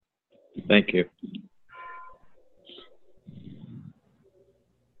Thank you.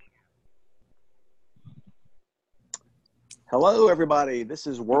 Hello, everybody. This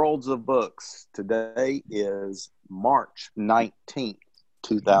is Worlds of Books. Today is March 19th,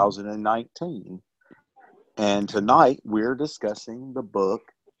 2019. And tonight we're discussing the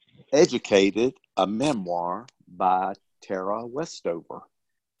book Educated, a Memoir by Tara Westover.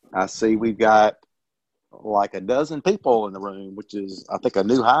 I see we've got like a dozen people in the room, which is, I think, a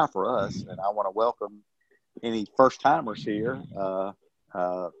new high for us. And I want to welcome any first-timers here.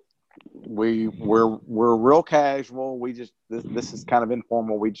 We're real casual. We just this is kind of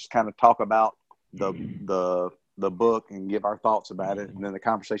informal. We just kind of talk about the book and give our thoughts about it, and then the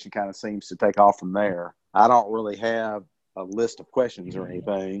conversation kind of seems to take off from there. I don't really have a list of questions or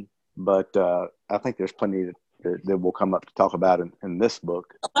anything, but I think there's plenty that will come up to talk about in this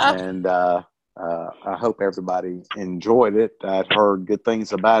book, and I hope everybody enjoyed it. I'd heard good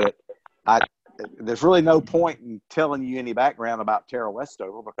things about it. There's really no point in telling you any background about Tara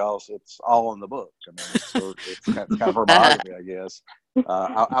Westover because it's all in the book. I mean, it's kind of her biography, I guess.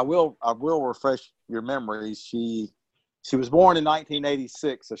 I will refresh your memories. She was born in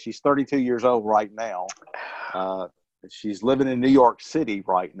 1986, so she's 32 years old right now. She's living in New York City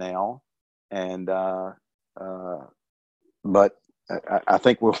right now, and but I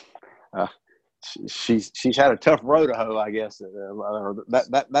think we'll. She's had a tough road to hoe, I guess.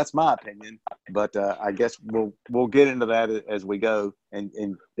 That's my opinion, but I guess we'll get into that as we go. And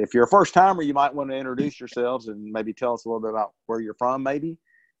if you're a first timer, you might want to introduce yourselves and maybe tell us a little bit about where you're from, maybe,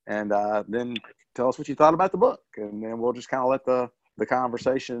 and then tell us what you thought about the book, and then we'll just kind of let the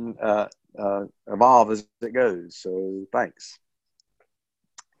conversation evolve as it goes. So thanks.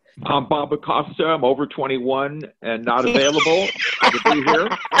 I'm Bob Acosta. I'm over 21 and not available to be here.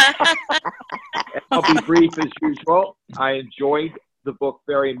 I'll be brief as usual. I enjoyed the book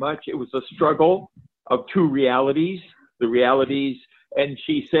very much. It was a struggle of two realities. The realities, and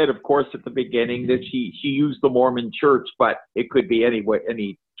she said, of course, at the beginning that she used the Mormon Church, but it could be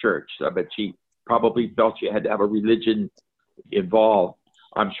any church. But she probably felt she had to have a religion involved.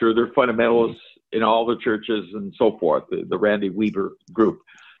 I'm sure there are fundamentalists in all the churches and so forth, the Randy Weaver group.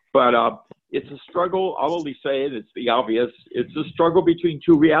 But it's a struggle. I'll only say it. It's the obvious. It's a struggle between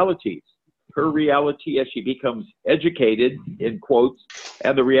two realities. Her reality as she becomes educated, in quotes,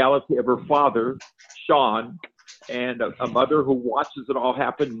 and the reality of her father, Sean, and a mother who watches it all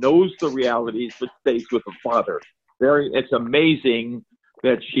happen, knows the realities, but stays with her father. It's amazing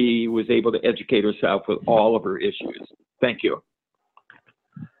that she was able to educate herself with all of her issues. Thank you.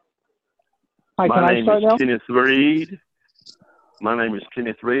 Hi, My name is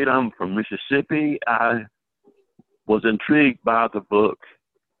Kenneth Reed. I'm from Mississippi. I was intrigued by the book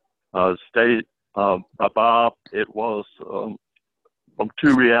stated by Bob. It was from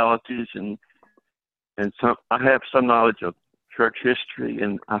two realities, and some. I have some knowledge of church history,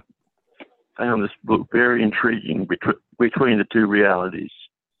 and I found this book very intriguing between the two realities.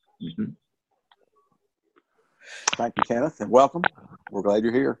 Mm-hmm. Thank you, Kenneth, and welcome. We're glad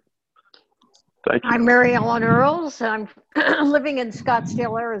you're here. Thank you. I'm Mary Ellen Earls. I'm living in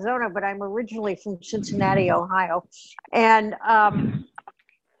Scottsdale, Arizona, but I'm originally from Cincinnati, Ohio. And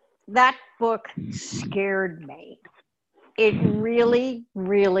that book scared me. It really,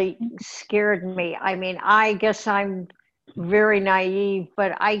 really scared me. I mean, I guess I'm very naive,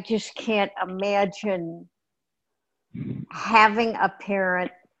 but I just can't imagine having a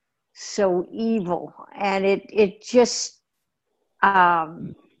parent so evil. And it just... I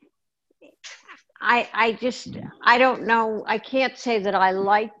don't know. I can't say that I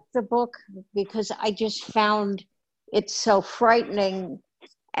liked the book because I just found it so frightening.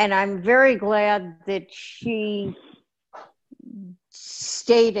 And I'm very glad that she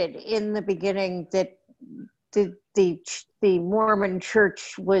stated in the beginning that the Mormon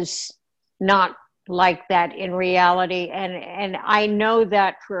Church was not like that in reality. And I know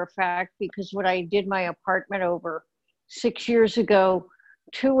that for a fact because when I did my apartment over 6 years ago,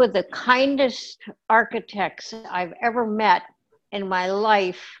 two of the kindest architects I've ever met in my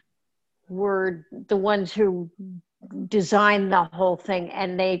life were the ones who designed the whole thing.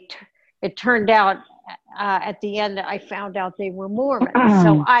 And it turned out at the end, I found out they were Mormon.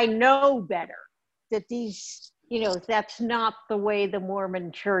 So I know better that these, that's not the way the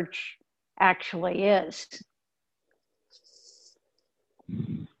Mormon Church actually is.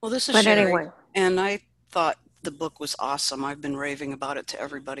 Well, this is But Sherry, anyway. And I thought the book was awesome. I've been raving about it to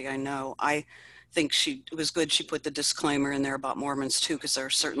everybody I know. I think it was good she put the disclaimer in there about Mormons too, because there are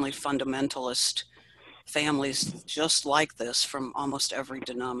certainly fundamentalist families just like this from almost every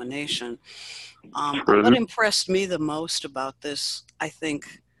denomination. What impressed me the most about this, I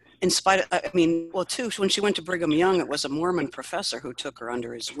think, in spite of, I mean, well, too, when she went to Brigham Young, it was a Mormon professor who took her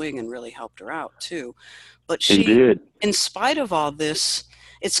under his wing and really helped her out, too. But He she, did. in spite of all this,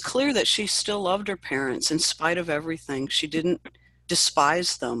 it's clear that she still loved her parents in spite of everything. She didn't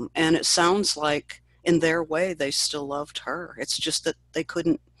despise them. And it sounds like in their way, they still loved her. It's just that they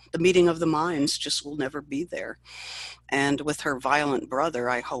couldn't, the meeting of the minds just will never be there. And with her violent brother,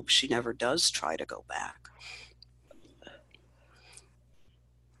 I hope she never does try to go back.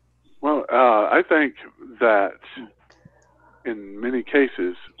 Well, I think that in many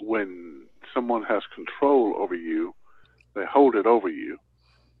cases, when someone has control over you, they hold it over you,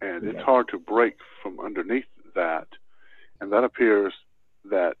 and it's hard to break from underneath that. And that appears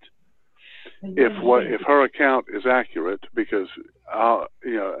that if her account is accurate, because I'll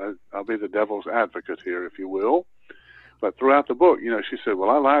be the devil's advocate here, if you will. But throughout the book, she said,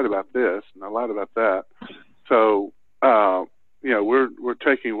 "Well, I lied about this and I lied about that." So, we're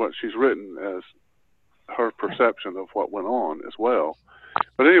taking what she's written as her perception of what went on as well.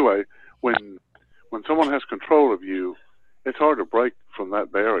 But anyway, when someone has control of you, it's hard to break from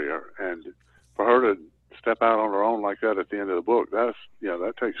that barrier. And for her to step out on her own like that at the end of the book, that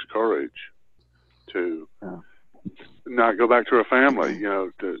takes courage to not go back to her family.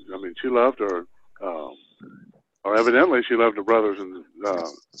 She loved her, or evidently she loved her brothers and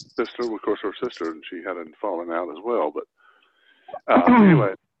sister. Of course, her sister, and she hadn't fallen out as well. But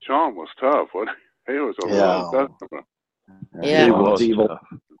anyway, Sean was tough. He was a real customer. Yeah. He was evil.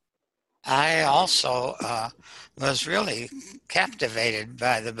 I also was really captivated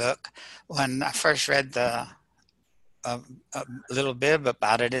by the book. When I first read a little bit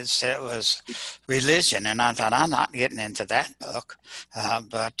about it, it said it was religion, and I thought, I'm not getting into that book,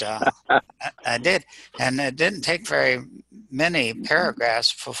 but I did, and it didn't take very many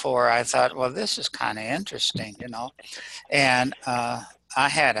paragraphs before I thought, well, this is kind of interesting, and I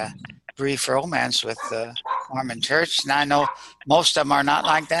had a brief romance with the Mormon Church, and I know most of them are not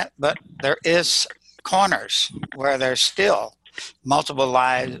like that, but there is corners where there's still multiple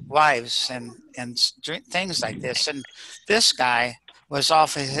wives and things like this. And this guy was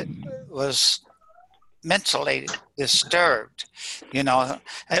mentally disturbed.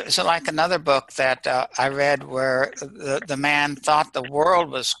 It was like another book that I read where the man thought the world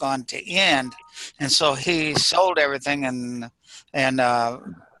was going to end, and so he sold everything and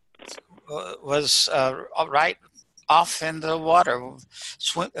was right off in the water,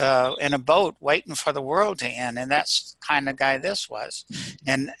 in a boat, waiting for the world to end, and that's the kind of guy this was.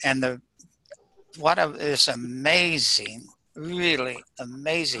 And what is amazing, really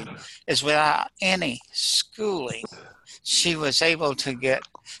amazing, is without any schooling, she was able to get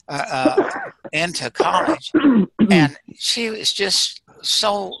into college, and she was just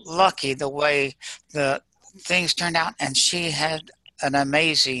so lucky the way the things turned out, and she had an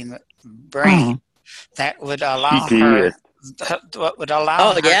amazing brain that would allow her to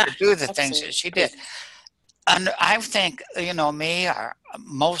do the things that she did. And I think, me or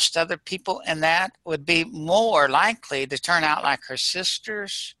most other people in that would be more likely to turn out like her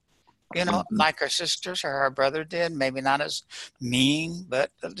sisters, like her sisters or her brother did. Maybe not as mean, but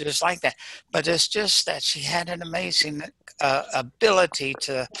just like that. But it's just that she had an amazing ability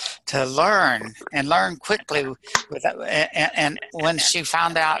to learn and learn quickly. And when she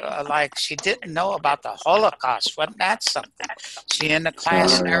found out, like, she didn't know about the Holocaust, wasn't that something? She in the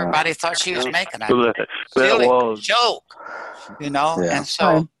class and everybody thought she was making a silly joke, and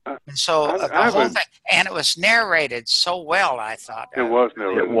so the whole thing, and it was narrated so well. I thought it was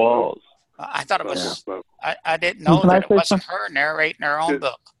narrated. It was. I thought it was. I didn't know that it wasn't her narrating her own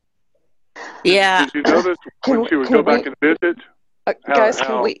book. Yeah. Did you notice when she would go back and visit? Guys,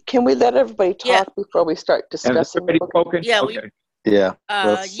 can we let everybody talk before we start discussing the book? Spoken? Yeah, okay. Yeah.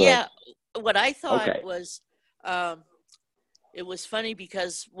 What I thought Okay. was, it was funny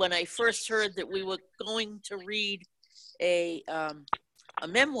because when I first heard that we were going to read a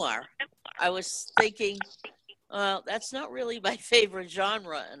memoir, I was thinking, that's not really my favorite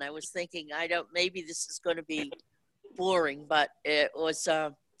genre, and I was thinking, maybe this is going to be boring, but it was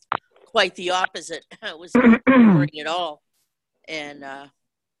quite the opposite. It was not boring at all, and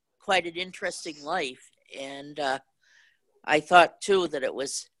quite an interesting life. And I thought too that it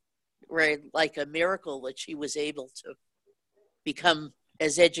was like a miracle that she was able to become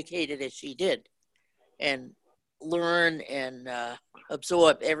as educated as she did, and learn and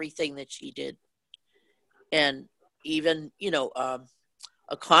absorb everything that she did, and even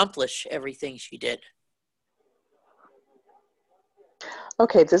accomplish everything she did.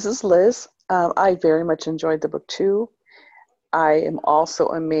 Okay, this is Liz. I very much enjoyed the book too. I am also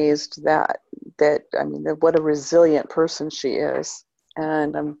amazed that what a resilient person she is,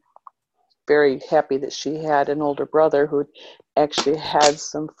 and I'm very happy that she had an older brother who actually had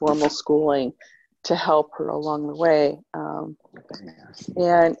some formal schooling to help her along the way.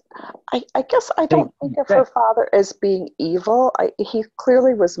 And I guess I don't think of her father as being evil. He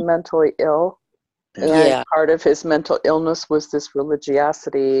clearly was mentally ill. And Yeah. part of his mental illness was this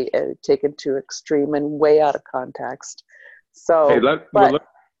religiosity taken to extreme and way out of context. So, Hey,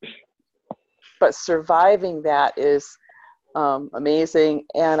 but surviving that is amazing.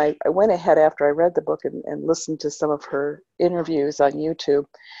 And I went ahead after I read the book and listened to some of her interviews on YouTube.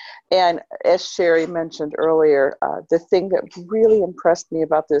 And as Sherry mentioned earlier, the thing that really impressed me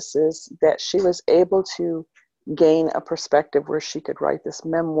about this is that she was able to gain a perspective where she could write this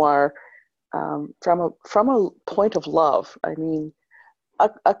memoir from a point of love. I mean,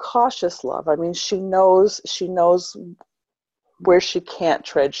 a cautious love. I mean, she knows where she can't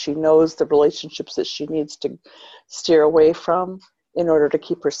tread. She knows the relationships that she needs to steer away from in order to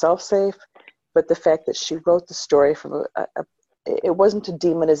keep herself safe. But the fact that she wrote the story from it wasn't a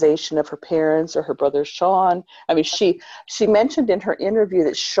demonization of her parents or her brother Sean. I mean, she mentioned in her interview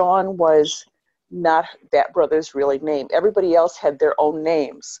that Sean was not that brother's really name. Everybody else had their own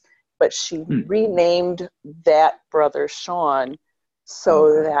names, but she renamed that brother Sean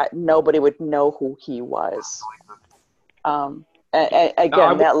so that nobody would know who he was.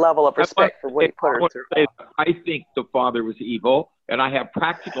 Again, that level of respect for what he put her through. I think the father was evil, and I have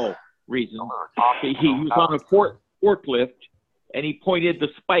practical reasons. He was on a forklift, and he pointed the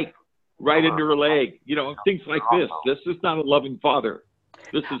spike right into her leg. You know, things like this. This is not a loving father.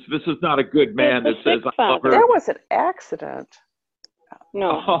 This is not a good man that says, I love her. There was an accident.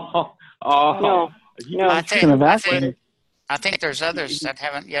 No. No. I think there's others that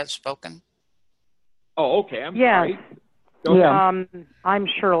haven't yet spoken. Oh, okay. I'm sorry. Yeah. I'm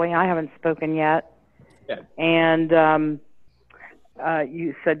Shirley. I haven't spoken yet. Yeah. And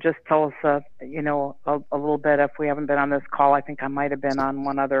you said just tell us, a little bit if we haven't been on this call. I think I might have been on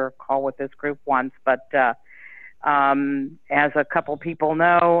one other call with this group once. But as a couple people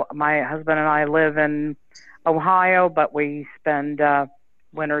know, my husband and I live in Ohio, but we spend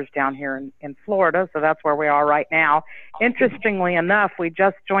winters down here in Florida, so that's where we are right now. Interestingly enough, we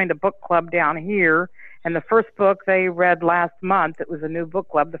just joined a book club down here, and the first book they read last month, it was a new book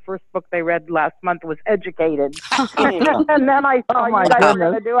club, the first book they read last month was Educated. And then I saw you guys were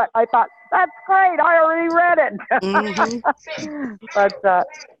going to do it. I thought, that's great, I already read it. But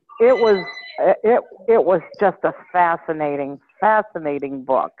it was just a fascinating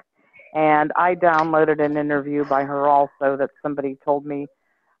book. And I downloaded an interview by her also that somebody told me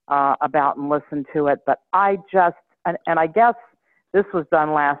about and listened to it. But I guess this was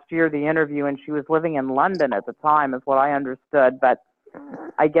done last year, the interview, and she was living in London at the time, is what I understood. But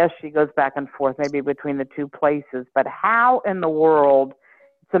I guess she goes back and forth maybe between the two places. But how in the world,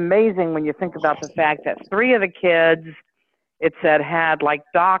 it's amazing when you think about the fact that 3 of the kids, it said, had like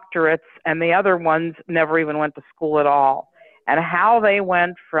doctorates, and the other ones never even went to school at all. And how they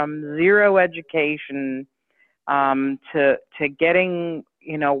went from zero education to getting,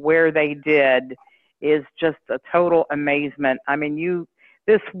 where they did is just a total amazement. I mean,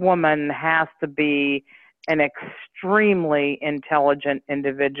 this woman has to be an extremely intelligent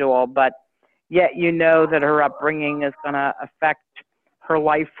individual, but yet that her upbringing is going to affect her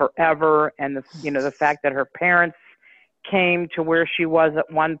life forever. And the fact that her parents came to where she was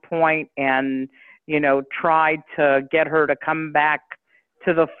at one point and tried to get her to come back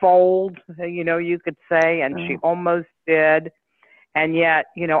to the fold, you could say, and she almost did. And yet,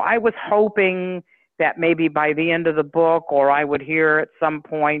 I was hoping that maybe by the end of the book, or I would hear at some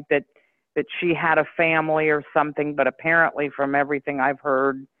point that she had a family or something, but apparently from everything I've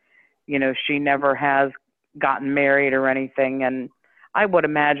heard, she never has gotten married or anything. And I would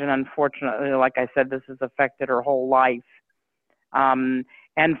imagine, unfortunately, like I said, this has affected her whole life.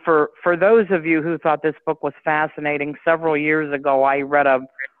 And for those of you who thought this book was fascinating, several years ago, I read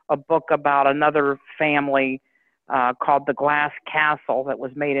a book about another family called The Glass Castle that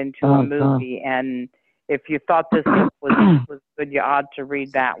was made into a movie. And if you thought this book was good, you ought to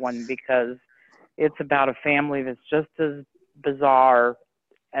read that one, because it's about a family that's just as bizarre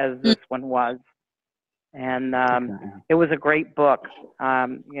as this one was. And it was a great book. I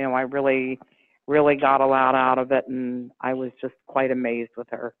really got a lot out of it, and I was just quite amazed with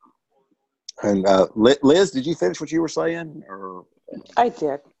her. And Liz, did you finish what you were saying? Or I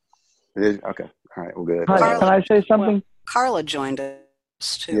did. Okay. All right. Well, good. Can I say something? Well, Carla joined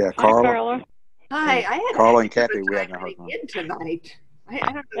us too. Yeah, Carla. Hi, Carla. Hi, I had Carla and Kathy, we haven't haven't heard from in tonight. I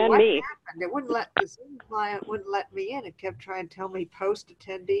don't know And what me. happened. It wouldn't let the Zoom client wouldn't let me in. It kept trying to tell me post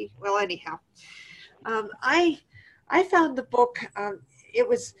attendee. Well, anyhow, I found the book. It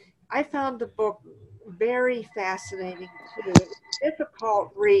was. I found the book very fascinating too. It was a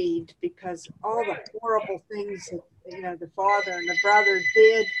difficult read because all the horrible things that the father and the brother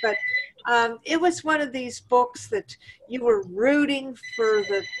did, but it was one of these books that you were rooting for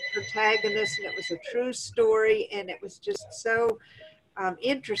the protagonist, and it was a true story, and it was just so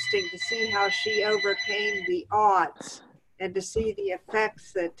interesting to see how she overcame the odds and to see the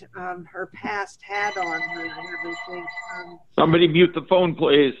effects that her past had on her and everything. Somebody mute the phone,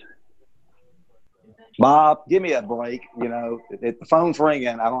 please. Bob, give me a break. The phone's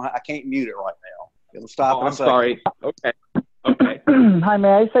ringing. I can't mute it right now. It'll stop in a I'm second. sorry. Okay. Hi, may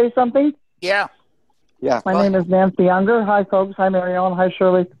I say something? Yeah. Yeah. My name is Nancy Younger. Hi, folks. Hi, Mary Ellen. Hi,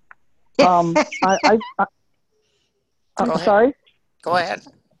 Shirley. I'm sorry. Go ahead.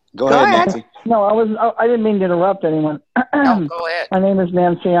 Go ahead, Nancy. No, I didn't mean to interrupt anyone. No, go ahead. My name is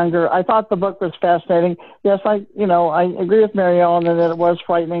Nancy Younger. I thought the book was fascinating. Yes, I agree with Mary Ellen that it was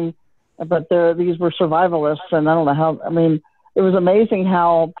frightening, but these were survivalists, and I don't know how. I mean, it was amazing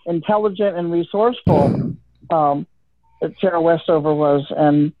how intelligent and resourceful Tara Westover was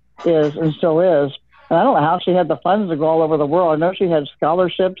and is and still is. And I don't know how she had the funds to go all over the world. I know she had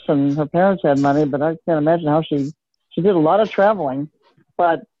scholarships and her parents had money, but I can't imagine how she did a lot of traveling.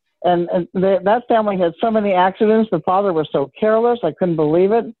 But that family had so many accidents. The father was so careless. I couldn't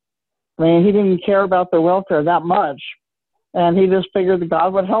believe it. I mean, he didn't care about their welfare that much. And he just figured that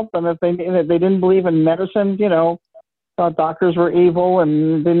God would help them if they didn't believe in medicine, thought doctors were evil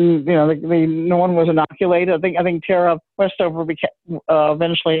and didn't, no one was inoculated. I think Tara Westover became,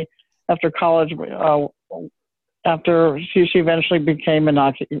 eventually after college, after she eventually became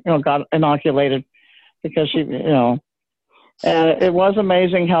got inoculated because she, and it was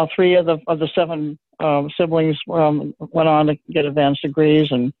amazing how 3 of the 7 siblings went on to get advanced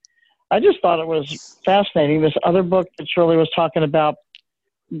degrees. And I just thought it was fascinating. This other book that Shirley was talking about,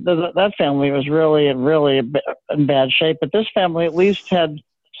 that family was really in bad shape. But this family at least had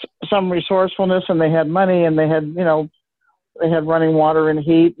some resourcefulness, and they had money, and they had, they had running water and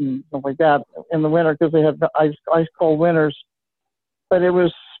heat and stuff like that in the winter because they had ice cold winters. But it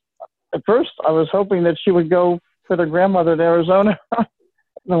was, at first, I was hoping that she would go with her grandmother to Arizona,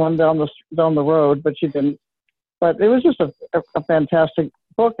 the one down the road, but she didn't. But it was just a fantastic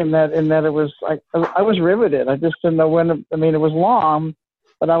book in that it was, I was riveted. I just didn't know when. I mean, it was long,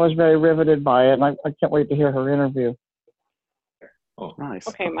 but I was very riveted by it, and I can't wait to hear her interview. Oh, nice.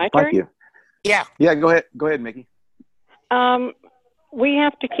 Okay, my turn? Thank you. Yeah. Yeah, go ahead, Mickey. We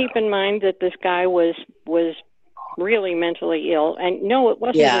have to keep in mind that this guy was really mentally ill, and no, it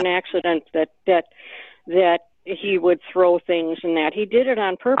wasn't an accident that he would throw things and that. He did it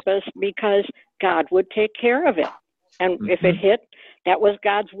on purpose because God would take care of it, and if it hit, that was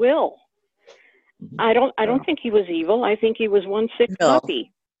God's will. I don't think he was evil. I think he was one sick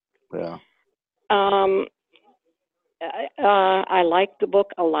puppy. Yeah. I liked the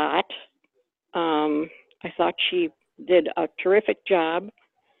book a lot. I thought she did a terrific job.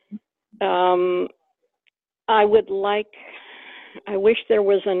 I wish there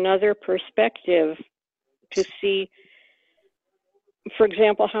was another perspective to see, for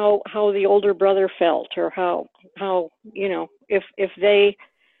example, how the older brother felt, or how if they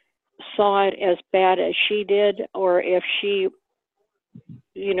saw it as bad as she did, or if she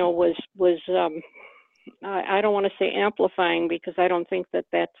was I don't want to say amplifying, because I don't think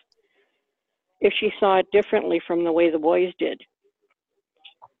that's if she saw it differently from the way the boys did.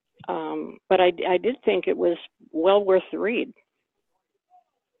 But I did think it was well worth the read.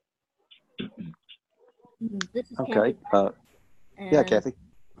 This is Okay. Kathy. Yeah, Kathy.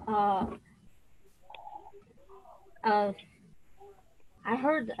 I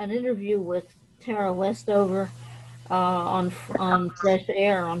heard an interview with Tara Westover on Fresh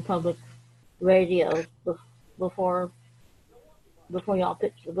Air on public radio before y'all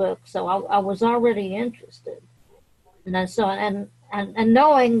picked the book, so I was already interested, and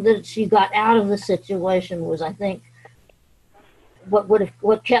knowing that she got out of the situation was, I think,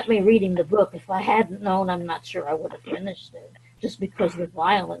 what kept me reading the book. If I hadn't known, I'm not sure I would have finished it, just because the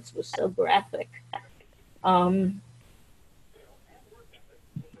violence was so graphic.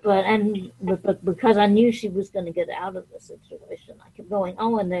 But because I knew she was going to get out of the situation, I kept going.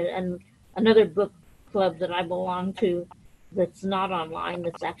 Oh, and another book club that I belong to, that's not online,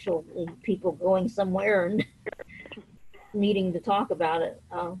 that's actually people going somewhere and needing to talk about it.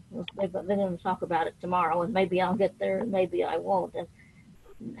 They're going to talk about it tomorrow, and maybe I'll get there, and maybe I won't. And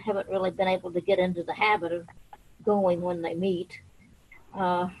haven't really been able to get into the habit of going when they meet.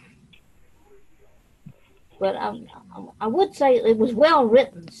 But I would say it was well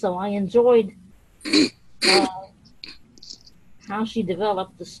written, so I enjoyed how she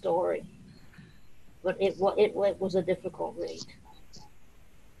developed the story. But it was a difficult read.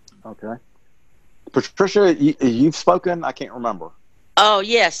 Okay. Patricia, you've spoken. I can't remember. Oh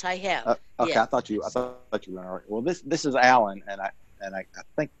yes, I have. Okay, Yeah. I thought you were all right. Well, this is Alan, and I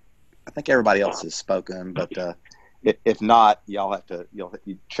think everybody else has spoken, but if not, you'll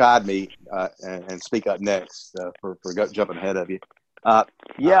you chide me and speak up next for jumping ahead of you.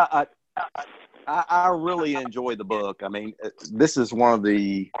 Yeah, I really enjoyed the book. I mean, this is one of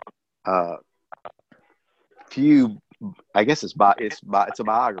the few. I guess it's a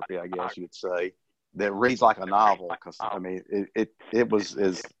biography, I guess you would say, that reads like a novel. Because I mean, it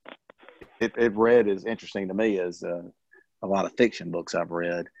read as interesting to me as a lot of fiction books I've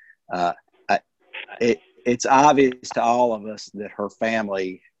read. It's obvious to all of us that her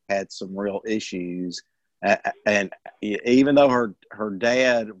family had some real issues, and even though her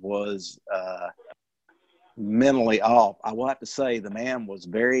dad was mentally off, I will have to say the man was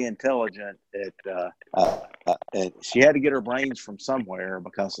very intelligent. And she had to get her brains from somewhere,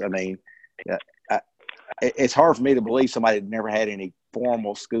 because I mean, it's hard for me to believe somebody that never had any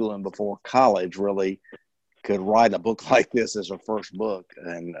formal schooling before college really could write a book like this as her first book.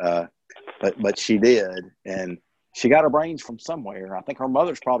 And but she did, and she got her brains from somewhere. I think her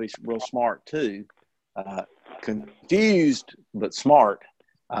mother's probably real smart too, confused but smart.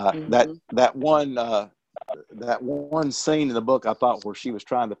 That one scene in the book, I thought, where she was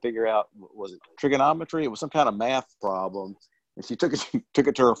trying to figure out, was it trigonometry? It was some kind of math problem, and she took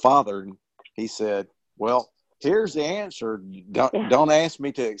it to her father, and he said, "Well, here's the answer. Don't ask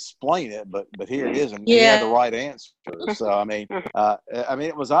me to explain it, but here it is." And he had the right answer. So I mean,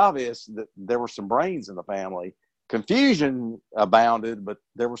 it was obvious that there were some brains in the family. Confusion abounded, but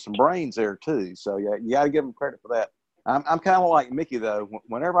there were some brains there too. So yeah, you got to give them credit for that. I'm kind of like Mickey though.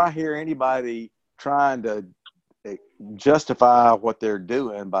 Whenever I hear anybody trying to justify what they're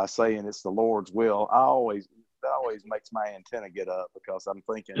doing by saying it's the Lord's will, that always makes my antenna get up, because I'm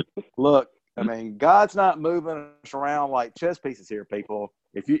thinking, look, I mean, God's not moving us around like chess pieces here, people.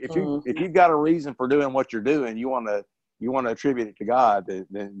 If you've got a reason for doing what you're doing, you want to attribute it to God,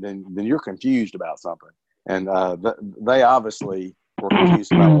 then you're confused about something. And they obviously were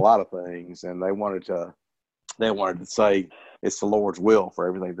confused about a lot of things, and they wanted to say it's the Lord's will for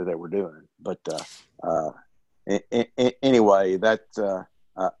everything that they were doing. But anyway,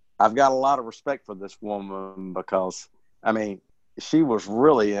 I've got a lot of respect for this woman, because I mean, she was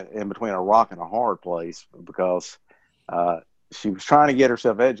really in between a rock and a hard place, because she was trying to get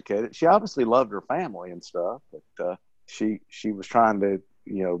herself educated. She obviously loved her family and stuff, but she was trying to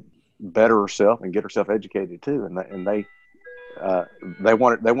better herself and get herself educated too. And they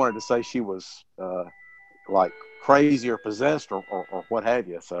wanted to say she was like crazy or possessed or what have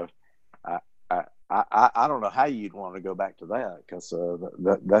you. So I don't know how you'd want to go back to that, because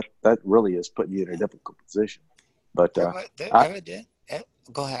that really is putting you in a difficult position. But go ahead.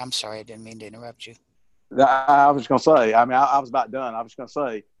 I'm sorry, I didn't mean to interrupt you. I was going to say, I mean, I was about done. I was going to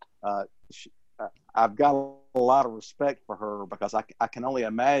say, I've got a lot of respect for her, because I can only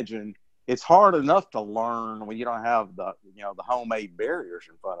imagine it's hard enough to learn when you don't have the homemade barriers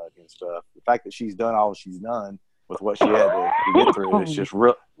in front of you and stuff. The fact that she's done all she's done with what she had to get through is just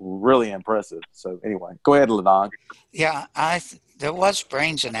really impressive. So anyway, go ahead, LaDon. Yeah, there was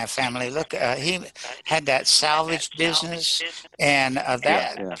brains in that family. Look, he had that salvage business, and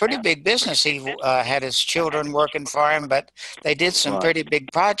pretty big business. He had his children working for him, but they did some pretty big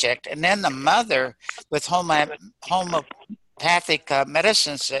project. And then the mother, with homeopathic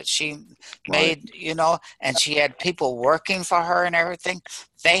medicines that she made, and she had people working for her and everything.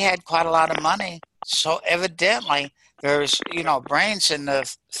 They had quite a lot of money. So evidently there's, brains in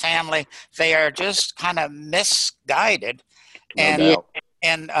the family. They are just kind of misguided. There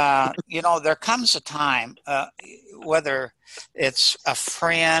comes a time, whether it's a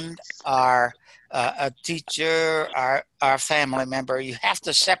friend or a teacher or a family member, you have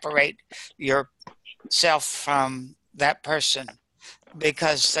to separate yourself from that person,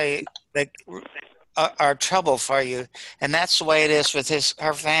 because they are trouble for you. And that's the way it is with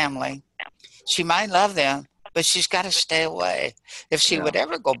her family. She might love them, but she's got to stay away. If she would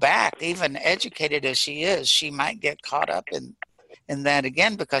ever go back, even educated as she is, she might get caught up in that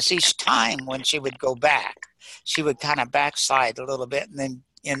again, because each time when she would go back, she would kind of backslide a little bit and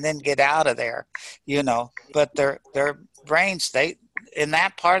then get out of there, But their brains, in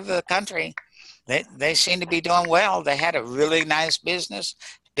that part of the country, they seem to be doing well. They had a really nice business,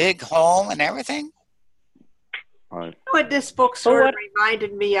 big home and everything. Right. What this book sort of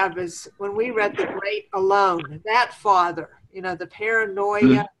reminded me of is when we read The Great Alone, that father, the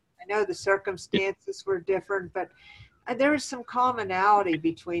paranoia. I know the circumstances were different, but there is some commonality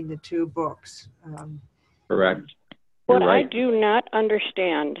between the two books. Correct. What You're right. I do not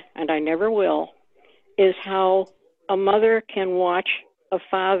understand, and I never will, is how a mother can watch a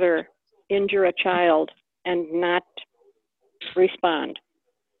father injure a child and not respond.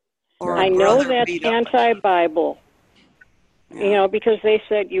 Or I a know brother that's beat up. anti-Bible, you know, because they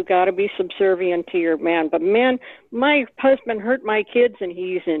said you got to be subservient to your man. But man, my husband hurt my kids, and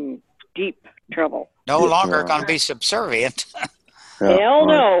he's in deep trouble. No longer going to be subservient. Hell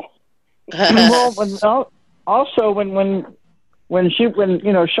no. Well, also when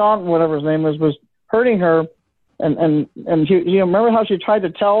you know, Sean, whatever his name was hurting her, and she, you know, remember how she tried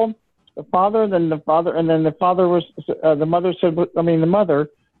to tell the father, and then the father was the mother said, I mean the mother,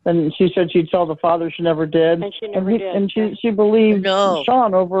 and she said she'd tell the father, she never did, and she never did. And she believed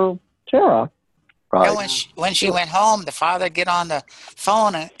Sean over Tara. Right. You know, when she went home, the father get on the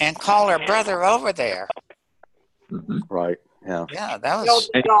phone and call her brother over there. Right. Yeah. Yeah, that was. Killed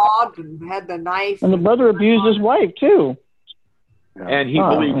the dog and had the knife. And the brother abused his wife too. And he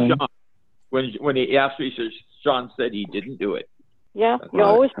believed Sean. When he asked me, he says, Sean said he didn't do it. Yeah, you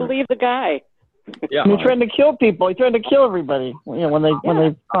always believe the guy. Yeah. He tried to kill people. He tried to kill everybody. You know, when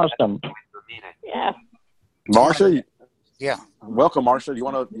they crossed him. Yeah. Marcia. Yeah. Welcome, Marcia. You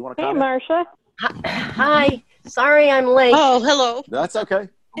want to Hey, comment? Marcia. Hi. Sorry I'm late. Oh, hello. That's okay.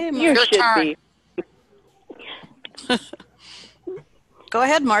 Hey, You should be. Go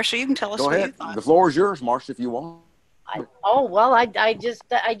ahead, Marcia. You can tell us Go what ahead. you thought. The floor is yours, Marcia, if you want. I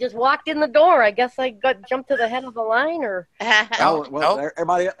just walked in the door. I guess I jumped to the head of the line, or.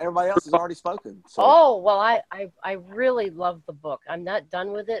 Everybody else has already spoken. So. Oh well, I really love the book. I'm not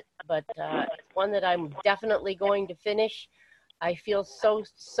done with it, but it's one that I'm definitely going to finish. I feel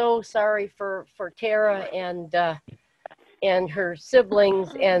so sorry for Tara and her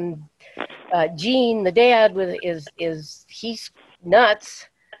siblings, and Gene, the dad, he's nuts,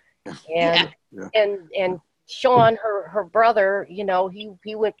 and Sean, her brother, you know,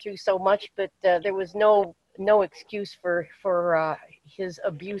 he went through so much, but there was no excuse for his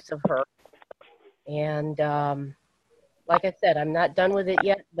abuse of her. And like I said, I'm not done with it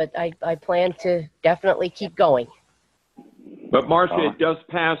yet, but I plan to definitely keep going. But Marcia, it does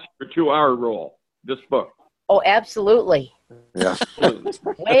pass your 2-hour rule, this book. Oh, absolutely. Yeah.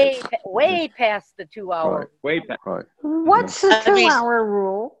 way past the 2 hour. Right. Way past. Right. What's the 2-hour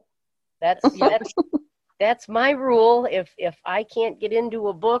rule? That's my rule. If I can't get into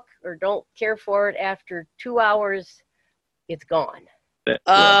a book or don't care for it after 2 hours, it's gone.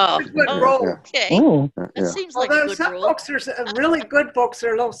 Oh, Good rule. okay. Ooh. That seems like a Although good some rule. books are really good books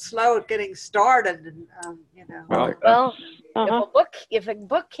are a little slow at getting started, and you know. Well, if a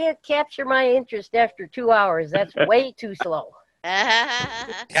book can't capture my interest after 2 hours, that's way too slow.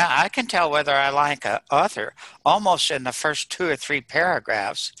 Yeah, I can tell whether I like an author almost in the first 2 or 3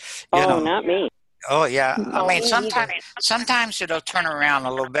 paragraphs. You know. Not me. Oh yeah, I mean me sometimes it'll turn around a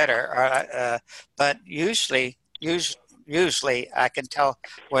little better, but usually I can tell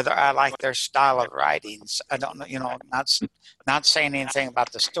whether I like their style of writings. I don't know, you know, not saying anything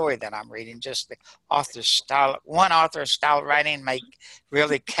about the story that I'm reading, just the author's style. One author's style of writing may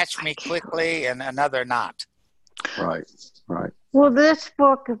really catch me quickly, and another not. Right. Well, this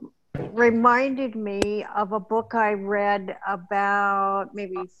book reminded me of a book I read about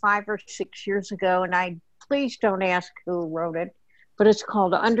maybe 5 or 6 years ago, and please don't ask who wrote it, but it's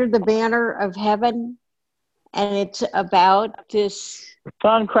called Under the Banner of Heaven, and it's about this.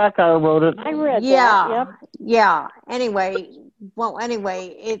 John Krakauer wrote it. I read that. Yep. Yeah. Anyway,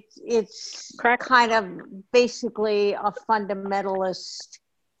 it's kind of basically a fundamentalist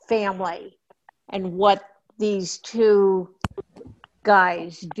family, and what these two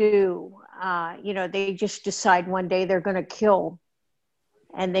guys do. You know, they just decide one day they're going to kill,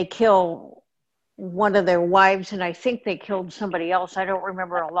 and they kill one of their wives, and I think they killed somebody else. I don't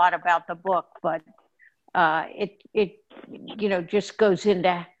remember a lot about the book, but it you know, just goes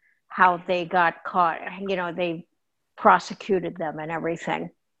into how they got caught. You know, they prosecuted them and everything.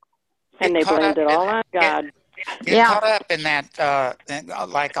 And they blamed it all on God. Get caught up in that,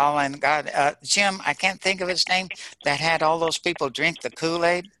 like all in God. Jim, I can't think of his name, that had all those people drink the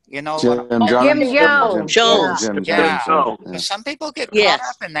Kool-Aid. You know, Jim Jones. Yeah. Some people get caught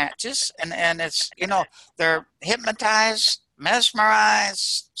up in that. And it's, you know, they're hypnotized,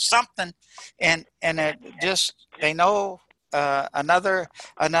 mesmerized, something, and it just, they know. Another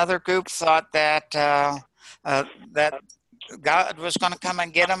group thought that that God was going to come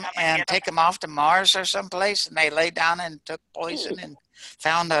and get them and take them off to Mars or someplace, and they lay down and took poison and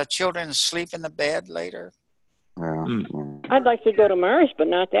found children asleep in the bed later. I'd like to go to Mars, but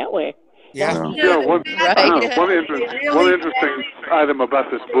not that way. Yeah. One interesting item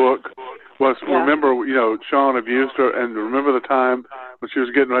about this book was, remember, Sean abused her, and remember the time when she was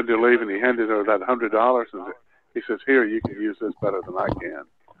getting ready to leave and he handed her that $100 and he says, "Here, you can use this better than I can."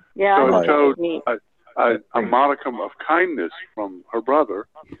 Yeah. So it showed a modicum of kindness from her brother.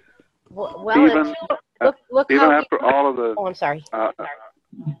 Well, even look even how after all of the. Oh, I'm sorry.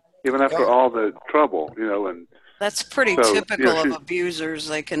 Even after all the trouble, and. That's pretty So, typical of abusers.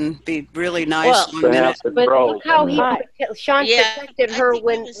 They can be really nice one minute. But look how Sean Yeah, protected her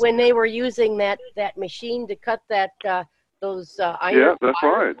when they were using that machine to cut those iron that's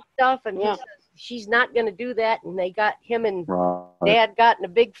right. stuff, and she's not going to do that. And they got him and Dad got in a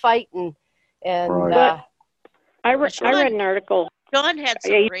big fight, and But I read an article. John had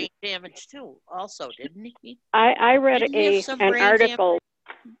some brain damage too, also, didn't he? I read Didn't he have some an brain article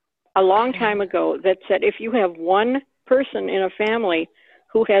a long time ago that said if you have one person in a family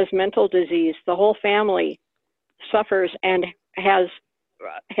who has mental disease, the whole family suffers and has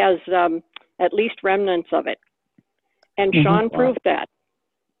at least remnants of it. And Sean proved that.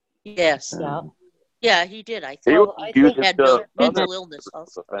 Yes. Yeah, he did. I He think he used had the mental other- illness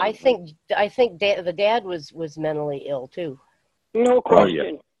also. I think the dad was mentally ill too. No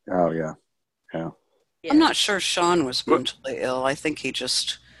question. Oh yeah. I'm not sure Sean was mentally ill. I think he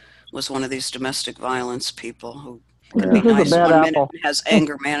just was one of these domestic violence people who can be He's a nice bad one minute apple. and has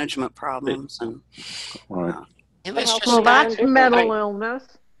anger management problems. And He was just Well, that's like, mental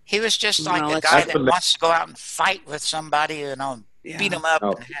illness. he was just like Well, a that's guy the that wants to go out and fight with somebody, beat him up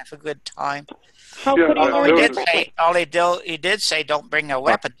Oh. and have a good time. How could he Although learn he did say don't bring a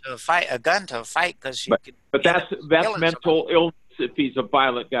weapon to a fight, a gun to a fight, because you could. But that's mental illness if he's a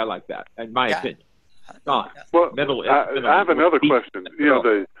violent guy like that, in my opinion. Not mental illness. I have another question.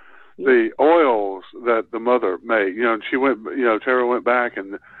 The oils that the mother made. And she went. Tara went back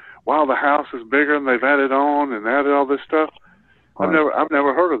and, wow, the house is bigger and they've added on and added all this stuff. I've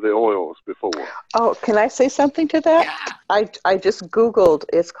never heard of the oils before. Oh, can I say something to that? I just Googled.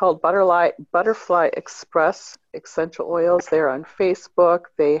 It's called Butterfly Express Essential Oils. They're on Facebook.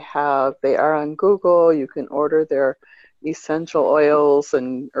 They are on Google. You can order their essential oils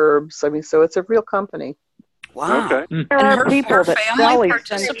and herbs. I mean, so it's a real company. Wow. Okay. There are people that sell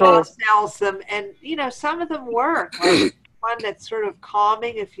essential. Sells them, and some of them work. Like one that's sort of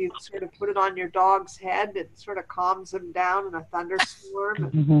calming. If you sort of put it on your dog's head, it sort of calms them down in a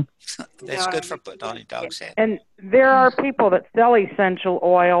thunderstorm. That's good for putting on your dog's head. And there are people that sell essential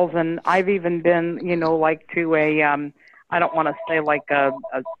oils, and I've even been, like to a, I don't want to say like a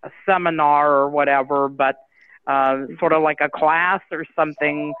seminar or whatever, but sort of like a class or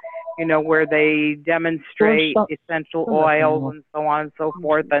something, where they demonstrate essential oils and so on and so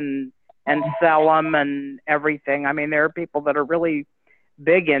forth, and sell them and everything. I mean, there are people that are really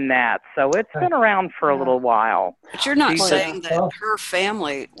big in that. So it's been around for a little while. But you're not saying that her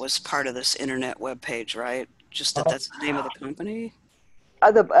family was part of this internet webpage, right? Just that's the name of the company?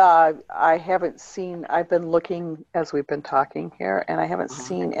 I haven't seen, I've been looking as we've been talking here, and I haven't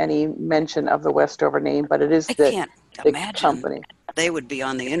seen any mention of the Westover name, but it is the company. They would be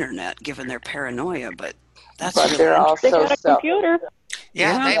on the internet given their paranoia, but that's But really they're interesting. also computer.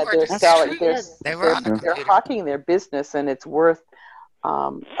 Yeah, they're selling. They were on the They're hawking their business, and it's worth.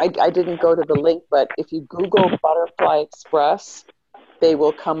 I didn't go to the link, but if you Google Butterfly Express, they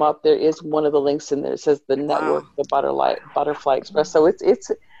will come up. There is one of the links in there. It says the network, the Butterfly Express. So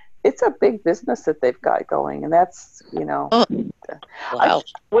it's a big business that they've got going, and that's Wow.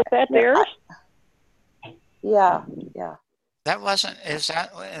 Was that theirs? Yeah. Is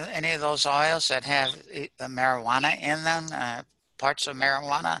that any of those oils that have marijuana in them, parts of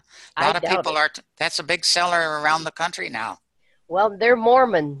marijuana? A lot of people that's a big seller around the country now. Well, they're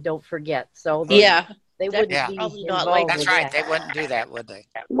Mormon, don't forget. So they wouldn't be probably not involved like That's with right. that. They wouldn't do that, would they?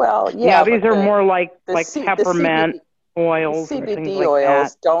 Well, Yeah, these are more like the peppermint oils and things CBD like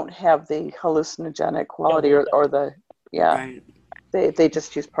oils that. don't have the hallucinogenic quality or the they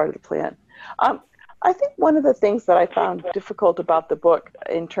just use part of the plant. I think one of the things that I found difficult about the book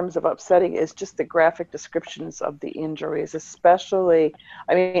in terms of upsetting is just the graphic descriptions of the injuries, especially,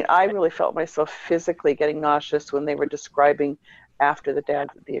 I mean, I really felt myself physically getting nauseous when they were describing after the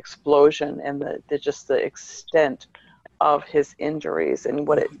explosion and the extent of his injuries and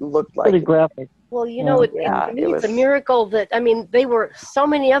what it looked like. Pretty graphic. Well, to me, it's a miracle that, so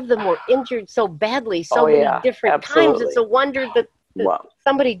many of them were injured so badly, many different times. It's a wonder that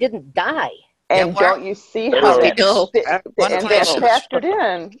somebody didn't die. And don't you see how that's factored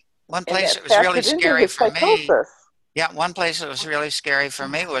in? One place that was really scary for me. Yeah, one place that was really scary for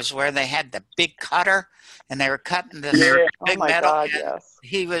me was where they had the big cutter, and they were cutting this Oh big my metal. God, And yes.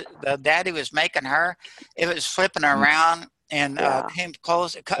 the daddy was making her. It was flipping her around and Yeah. came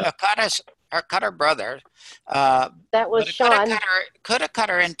close. Cut her brother. That was But it could have Sean. cut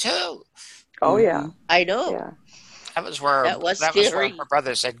her in two. Oh yeah. I know. Yeah. That was where That was where scary. her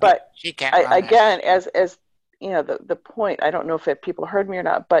brother said, But "She can't run that." again, as you know, the point, I don't know if people heard me or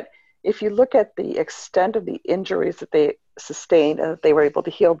not, but if you look at the extent of the injuries that they sustained and that they were able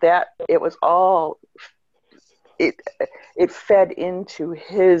to heal, that it was all it fed into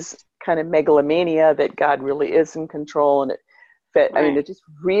his kind of megalomania that God really is in control, and it fed. I mean, it just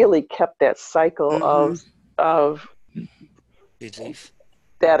really kept that cycle of belief,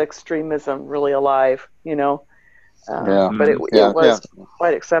 that extremism really alive. You know. Yeah. But it was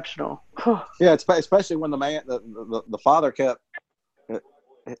quite exceptional. Yeah, it's especially when the father kept.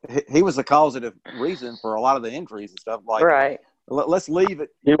 He was the causative reason for a lot of the injuries and stuff. Like, right. Let's leave it,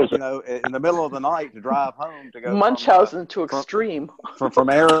 you know, in the middle of the night to drive home to go Munchausen to extreme. From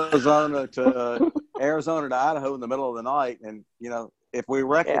Arizona to Idaho in the middle of the night, and you know, if we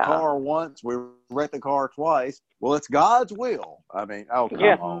wreck the car once, we wreck the car twice. Well, it's God's will. I mean, oh come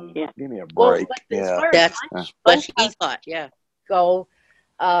on, give me a break. That's what he thought. Yeah. Go.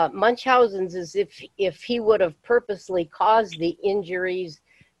 Munchausen's is if he would have purposely caused the injuries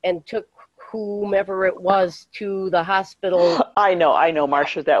and took whomever it was to the hospital. I know,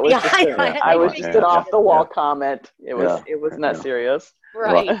 Marcia. That was I was just an off the wall comment. It was not serious.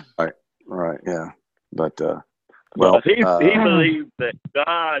 Right. Right. Yeah. But well, he believed that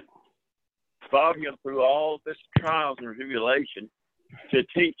God brought him through all this trials and tribulation to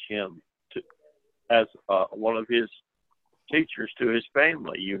teach him as one of his teachers to his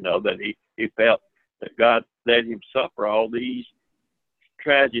family. You know, that he felt that God let him suffer all these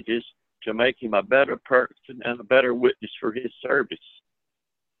tragedies to make him a better person and a better witness for his service.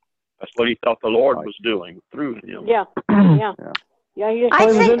 That's what he thought the Lord was doing through him. Yeah. Well, it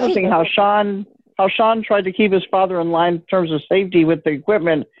was interesting how Sean tried to keep his father in line in terms of safety with the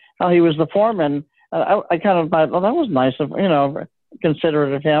equipment, how he was the foreman. I kind of thought, well, that was nice of, you know,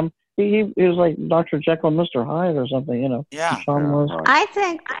 considerate of him. He was like Dr. Jekyll and Mr. Hyde or something, you know. Yeah. Sean was. I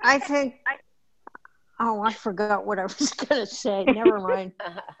think, oh, I forgot what I was going to say. Never mind.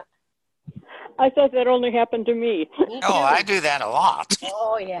 I thought that only happened to me. Oh, I do that a lot.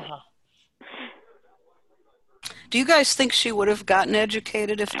 Oh, yeah. Do you guys think she would have gotten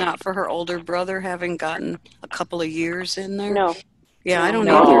educated if not for her older brother having gotten a couple of years in there? No. Yeah, I don't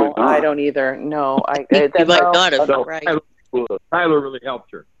either. either. I don't either. No, I think you might not have, right? Tyler really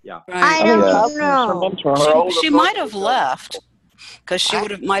helped her. Yeah. I don't know. She might have left because she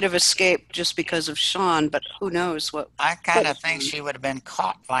might have escaped just because of Sean, but who knows what. I kind of think she would have been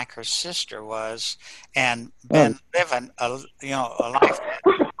caught like her sister was and been living a life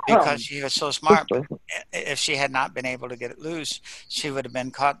because she was so smart. But if she had not been able to get it loose, she would have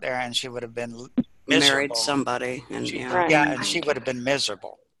been caught there and she would have been miserable. Married somebody. And and she would have been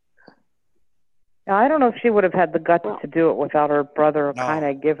miserable. Now, I don't know if she would have had the guts to do it without her brother kind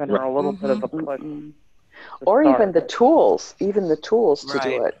of giving her a little bit of a push. Or even the tools to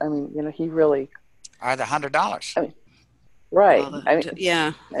do it. I mean, you know, he really. Are the $100. I mean, right. I mean,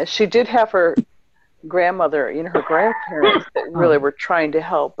 yeah. She did have her grandmother, you know, her grandparents that really were trying to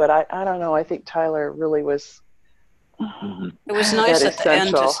help, but I don't know. I think Tyler really was. It was nice at the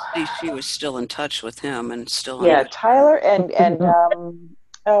end to see she was still in touch with him and still. Yeah, Tyler and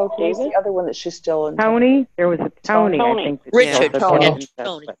who's the other one that she's still in? Tony. There was a Tony. I think. Richard. Tony.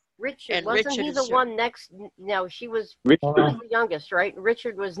 Richard, and wasn't Richard he the one next? No, she was the youngest, right?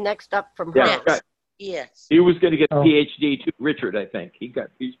 Richard was next up from her. Yes. He was going to get a PhD too. Richard, I think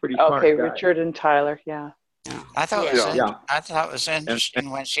he's pretty smart. Okay, guy. Richard and Tyler. Yeah. I thought it was interesting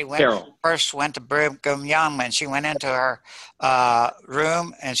when she first went to Brigham Young, when she went into her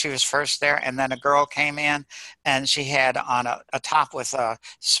room and she was first there, and then a girl came in and she had on a top with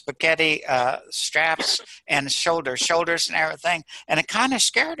spaghetti straps and shoulders and everything, and it kind of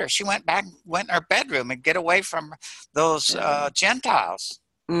scared her. She went in her bedroom and get away from those Gentiles.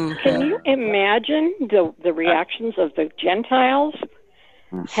 Can you imagine the reactions of the Gentiles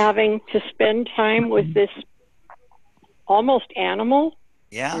having to spend time with this almost animal?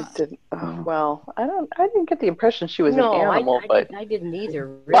 Yeah. Well, I didn't get the impression she was an animal, I didn't either.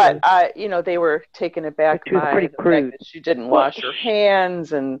 Really. But you know, they were taken aback by the fact that she didn't wash her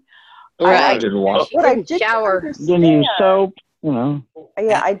hands and. Right. I didn't shower. Didn't use soap. You know.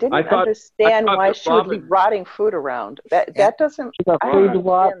 Yeah, I didn't understand why she would leave rotting food around. That doesn't. She got I food don't to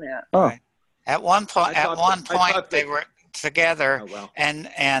rot. understand that. Oh. At one point, together, Oh, well.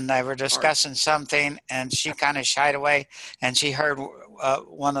 and they were discussing something, and she kind of shied away, and she heard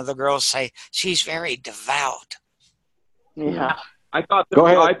one of the girls say, "She's very devout." Yeah. I thought Go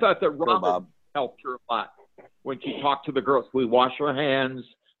ahead. that Go, Robin Bob. helped her a lot when she talked to the girls. We wash our hands,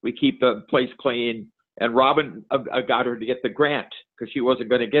 we keep the place clean, and Robin got her to get the grant because she wasn't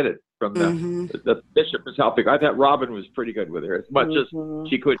going to get it from the bishop was helping. I thought Robin was pretty good with her as much as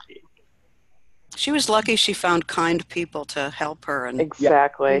she could be. She was lucky she found kind people to help her. And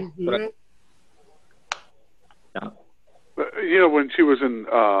Exactly. You know, when she was in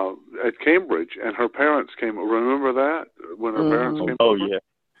at Cambridge and her parents came, remember that when her parents came? Oh over? yeah.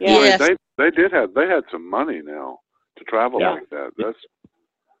 Yes. They had some money now to travel like that. That's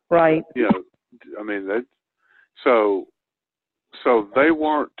Right. you know, I mean so they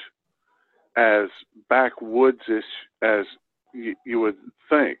weren't as backwoods-ish as you would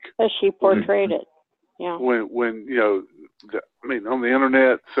think. As she portrayed it. Yeah. When you know, I mean, on the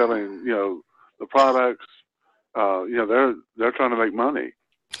internet selling, you know, the products, you know, they're trying to make money.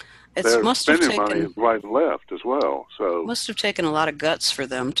 They're spending money right and left as well. So must have taken a lot of guts for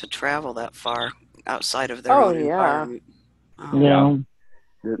them to travel that far outside of their own environment. Yeah.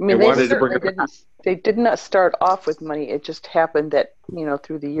 I mean, they did not start off with money. It just happened that, you know,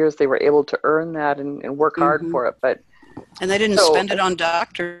 through the years they were able to earn that and work hard for it. But and they didn't spend it on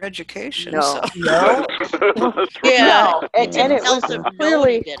doctor education. No, so. no, Yeah, no. And it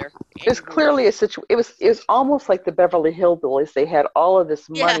was clearly a situation. It was almost like the Beverly Hillbillies. They had all of this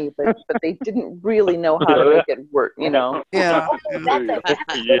money, but they didn't really know how to make it work. You know. Yeah.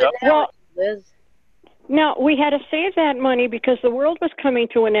 Well, Liz. no, we had to save that money because the world was coming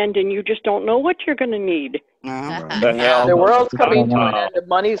to an end, and you just don't know what you're going to need. The world's coming to an end. The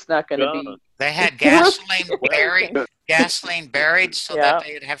money's not going to be. They had gasoline buried so that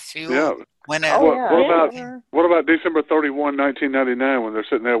they would have fuel. Yeah. When what about December 31, 1999, when they're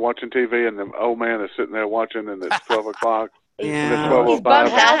sitting there watching TV and the old man is sitting there watching and it's 12 o'clock? And it's 12:05.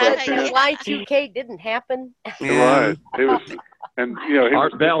 That Y2K didn't happen. Right. He was, and you know, he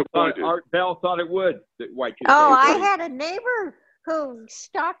Art was Bell thought it would. Y2K. Oh, I had a neighbor who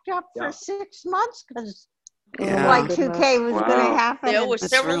stocked up for 6 months because Y2K was going to happen. There were It's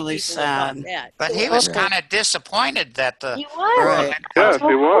several really people sad. about that. But he was kind of disappointed that the He was. Yes,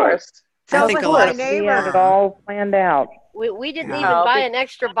 he was. I think a lot of We had it all planned out. We didn't even buy an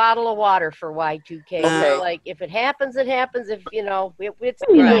extra bottle of water for Y2K. So, like, if it happens, it happens. If, you know, it's,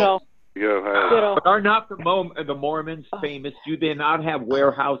 you know. But are not the Mormons famous? Do they not have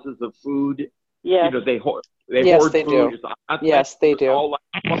warehouses of food? Yes. You know, they hoard they food. do. Yes, they do.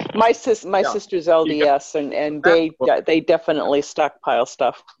 My sister's LDS, and they definitely stockpile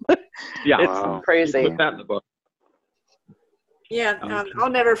stuff. It's crazy. Put that in the book. Yeah, I'll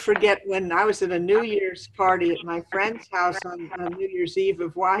never forget when I was at a New Year's party at my friend's house on New Year's Eve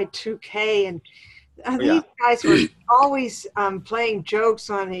of Y2K, and these guys were always playing jokes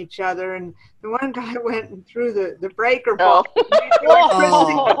on each other, and the one guy went and threw the breaker ball.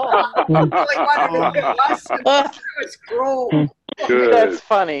 That's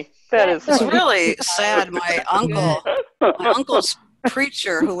funny. That is It's funny. really sad. My uncle's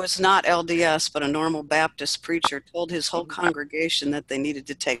preacher, who was not LDS but a normal Baptist preacher, told his whole congregation that they needed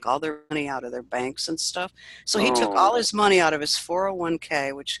to take all their money out of their banks and stuff. So he took all his money out of his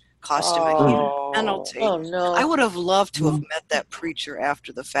 401k, which cost him a huge penalty. Oh, no. I would have loved to have met that preacher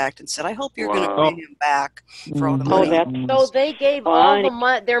after the fact and said, I hope you're going to pay him back for all the money. So they gave all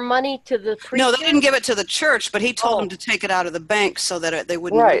the their money to the preacher? No, they didn't give it to the church, but he told them to take it out of the bank so that they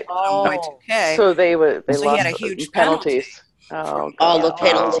wouldn't lose on Y2K. So they so he had a lost huge penalties. Oh, all the God.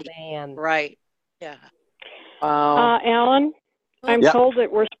 penalties. Man. Right. Yeah. Wow. Alan, I'm told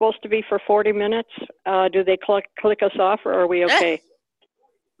that we're supposed to be for 40 minutes. Do they click us off, or are we okay?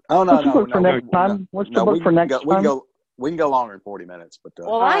 Oh, no, What's the book for next time? What's the book for next time? We can go longer than 40 minutes, but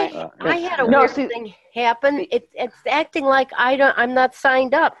Well, I had a weird thing happen. It's acting like I'm not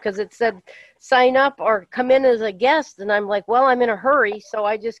signed up because it said sign up or come in as a guest, and I'm like, well, I'm in a hurry, so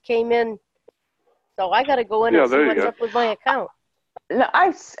I just came in. So I got to go in and see what's up with my account. No,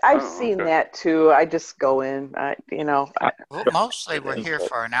 I've seen that too. I just go in. Mostly we're here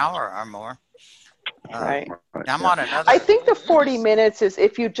for an hour or more. Right. I'm on another. I think the 40 minutes is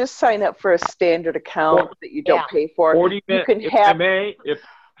if you just sign up for a standard account that you don't pay for. 40 you minutes. can have. If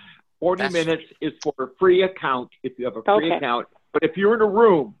 40 minutes is for a free account, if you have a free account. But if you're in a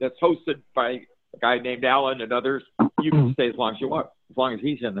room that's hosted by a guy named Alan and others, you can stay as long as you want, as long as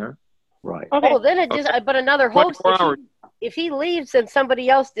he's in there. Right. Okay. Oh, then it just. But another host. If he leaves, then somebody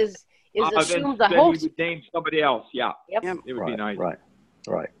else is assumed the host. Then he would name somebody else. Yeah. Yep. It would be nice. Right.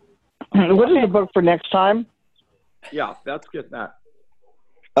 What is the book for next time? Yeah, let's get that.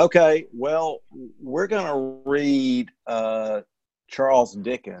 Okay, well, we're going to read Charles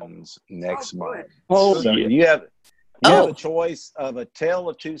Dickens next month. Oh, So yeah. you have a choice of A Tale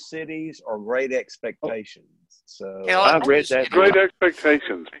of Two Cities or Great Expectations. So I've read that. Great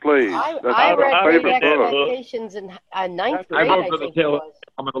Expectations, please. That's I my read Great favorite book. Expectations in ninth I grade, vote I for the think it Tale. was.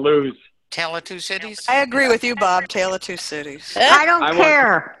 I'm going to lose. Tale of Two Cities. I agree with you, Bob. Tale of Two Cities. I don't I want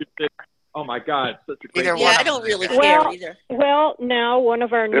care. Oh my God, such a great Either book. one Yeah, I of them. don't really Well, care either. well, now one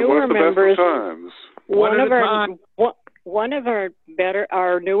of our It newer was the best members, of times. one at of a our time. one of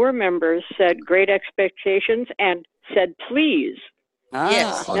our newer members said Great Expectations and said please.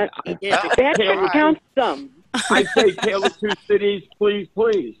 Yes, Now, he did. that should count some. I say Tale of Two Cities, please,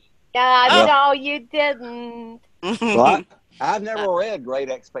 please. Yeah, Well- no, you didn't. well, I've never read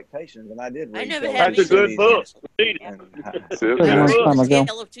Great Expectations, and I did read I never Tale have of Two That's a good Cities. book. Read it. And, It's I a good long read book. time The ago.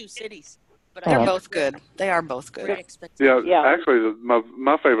 Tale of Two Cities, but They're I both good. They are both Great good. Expectations. Yeah, Yeah. actually,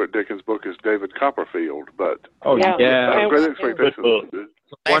 my favorite Dickens book is David Copperfield, but Oh Yeah. yeah, Great And- Expectations is good.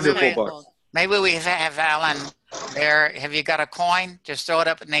 wonderful Maybe, book. maybe we have Alan there. Have you got a coin? Just throw it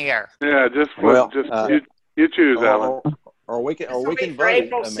up in the air. Yeah, just Well, you choose, Alan. or we can This will be vote. for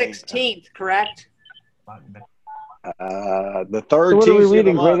April I mean, 16th, correct? the third So what are we Tuesday of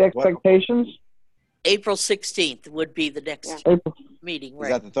the reading? Great month. What- Expectations? April 16th would be the next April. meeting, Is right?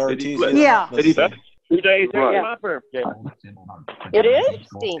 that the third Did he Tuesday? flip? of the Yeah. month? Let's Did he see. 2 days after Right. my birthday. It is?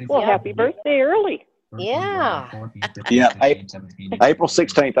 16th, Well, yeah. happy birthday early. Yeah. Yeah, April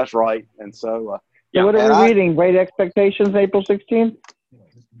 16th. That's right. And so, Yeah. So what are and we I- reading? Great Expectations, April 16th?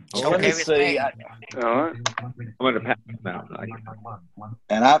 It's let okay me with see. me. All right. I'm going to pass it now.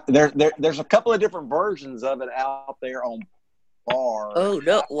 And there's a couple of different versions of it out there on Bar. Oh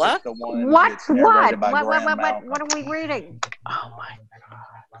no! What? The one What's that's narrated by what? Graham Malcolm. What are we reading?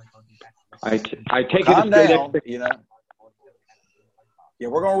 I take it Calm as down, you know. Yeah,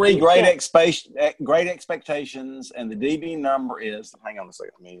 we're gonna read Great Expectations, and the DB number is. Hang on a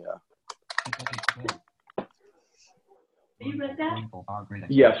second. Let me.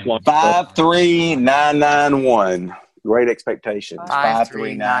 Yes, 53991. Great Expectations.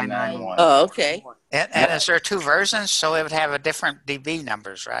 53991. Oh, okay. And is there two versions? So it would have a different DB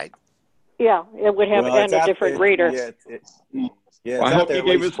numbers, right? Yeah, it would have Well, and it's a out- different it- reader. Yeah, it's Well, I out hope there you at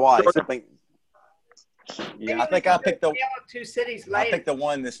gave least us twice. short- I think. Yeah, I think I picked the. Tale of Two Cities I later. picked the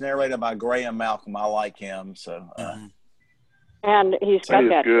one that's narrated by Graham Malcolm. I like him. So. And he's got He is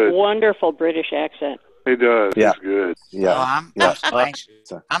that good. wonderful British accent. He does. Yeah. He's good. Yeah. Oh, I'm so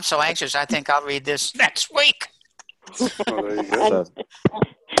anxious. I'm so anxious. I think I'll read this next week. Oh, there you go.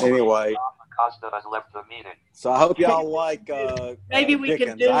 So, anyway, so I hope y'all like Maybe we Dickens.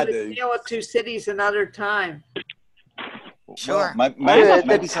 can do I the do. Tale of Two Cities another time. Sure. Well,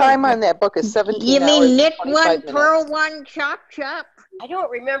 The time on that book is 17 You hours mean and knit 25 one, minutes. purl one, chop chop? I don't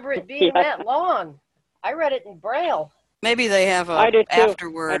remember it being that long. I read it in Braille. Maybe they have I a did too. I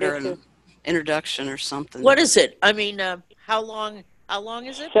afterword did or an too. introduction or something. What is it? I mean, how long? How long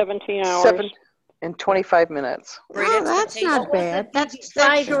is it? 17 hours. 7 and 25 minutes. Great Oh, that's not Expectations. bad. That's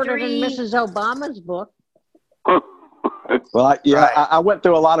Size shorter than 3. Mrs. Obama's book. Well, I went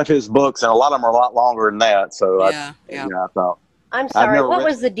through a lot of his books, and a lot of them are a lot longer than that. So Yeah, yeah. I thought I'm sorry. never What read-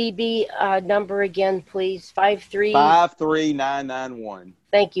 was the DB number again, please? 53. 53991.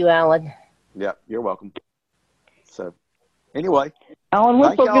 Thank you, Alan. Yep, you're welcome. So, anyway, Alan, what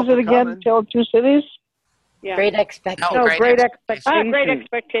Thank book y'all is for it again? coming. Tale of Two Cities? Yeah. Great Expectations. No, Oh, Great Ah, Expectations. Great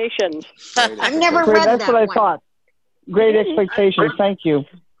Expectations. I've never Great, read that's that what I one. thought. Great Expectations. Thank you.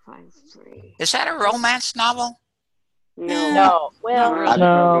 5-3. Is that a romance novel? No. No. Well, Not really.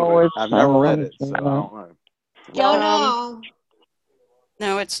 No, it's I've never read it, so I no. don't know. Don't know.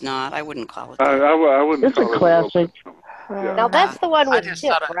 No, it's not. I wouldn't call it I that. wouldn't It's a call it classic. Yeah. now that's the one I with just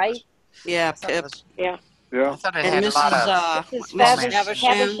Pip, thought it right? was- Yeah, I thought it Pip. was- Yeah. Yeah. I thought it And had a lot Mrs. of Mrs. romance.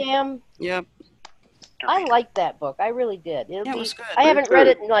 Havisham. Yep. I liked that book. I really did. It'll Yeah, it be, was good. I haven't Me read too.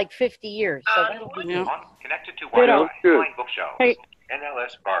 it in like 50 years, so that'll be Yeah. good. Connected to Good. Wi-Fi, Good. online bookshelves, Hey.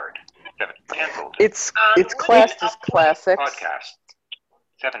 NLS Bard, cancelled. It's classed as classics. Podcast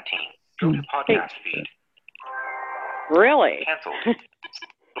 17. Go to podcast feed. Really? Cancelled.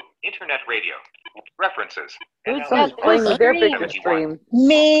 Internet radio. References. Who's Someone's got playing who's their stream? bigger stream.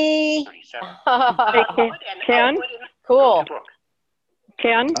 Me. 37. Ken? Cool.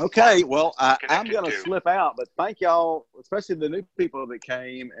 Ken? Okay, well, I'm Connected going to to- slip out, but thank y'all, especially the new people that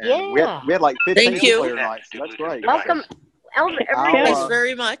came. And Yeah. we had like 15 Thank you. people here tonight, so that's great. Welcome. Thanks I'll,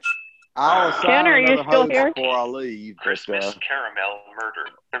 very much. I'll assign Ken, are you another still host here? before I leave. But, Christmas caramel murder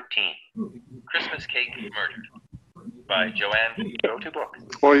 13. Christmas cake murder. by Joanne. Go to book.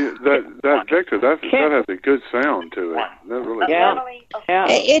 Well, that Victor, that has a good sound to it. That really Yeah. does. Yeah.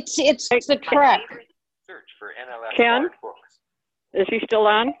 It's the track. Search for NLS Ken? Bard books. Is he still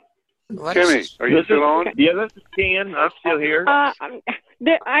on? Kimmy, are you still on? Yeah, this is Ken. I'm still here. I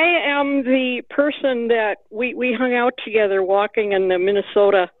am the person that we hung out together walking in the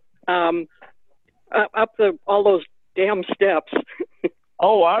Minnesota, up all those damn steps.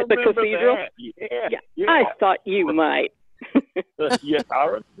 Oh, I at the remember cathedral. that. Yeah. I thought you might. Yes, I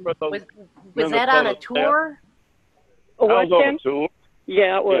remember those. Was that on a tour? Oh, I what, was on Ken? a tour.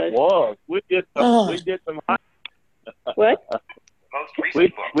 Yeah, it was. It was. We did some. What? Most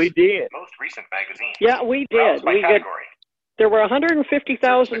recent books. We did. Most recent magazines. Yeah, we Browse did. by We did. category. There were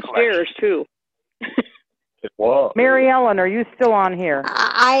 150,000 stairs too. It was. Mary Ellen, are you still on here?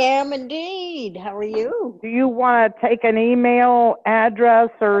 I am indeed. How are you? Do you want to take an email address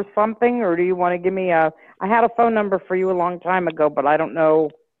or something, or do you want to give me I had a phone number for you a long time ago, but I don't know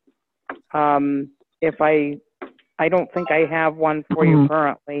if I don't think I have one for you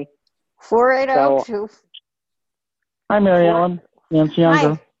currently. 4802. Hi, Mary Ellen. Nancy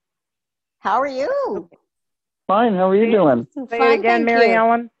Younger. Hi. How are you? Fine. How are you doing? Say it again, Mary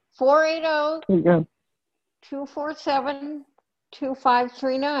Ellen. 480 Good.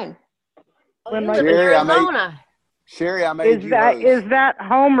 247-2539. Oh, you live in Arizona. Sherry, I made you host. Is that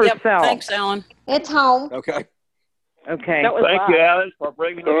home or cell? Thanks, Alan. It's home. Okay. Okay. Thank you, Alan, for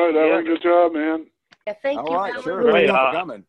bringing us All right, Alan, together. good job, man. Yeah, thank All you, right, Alan. sure. Thank you for coming.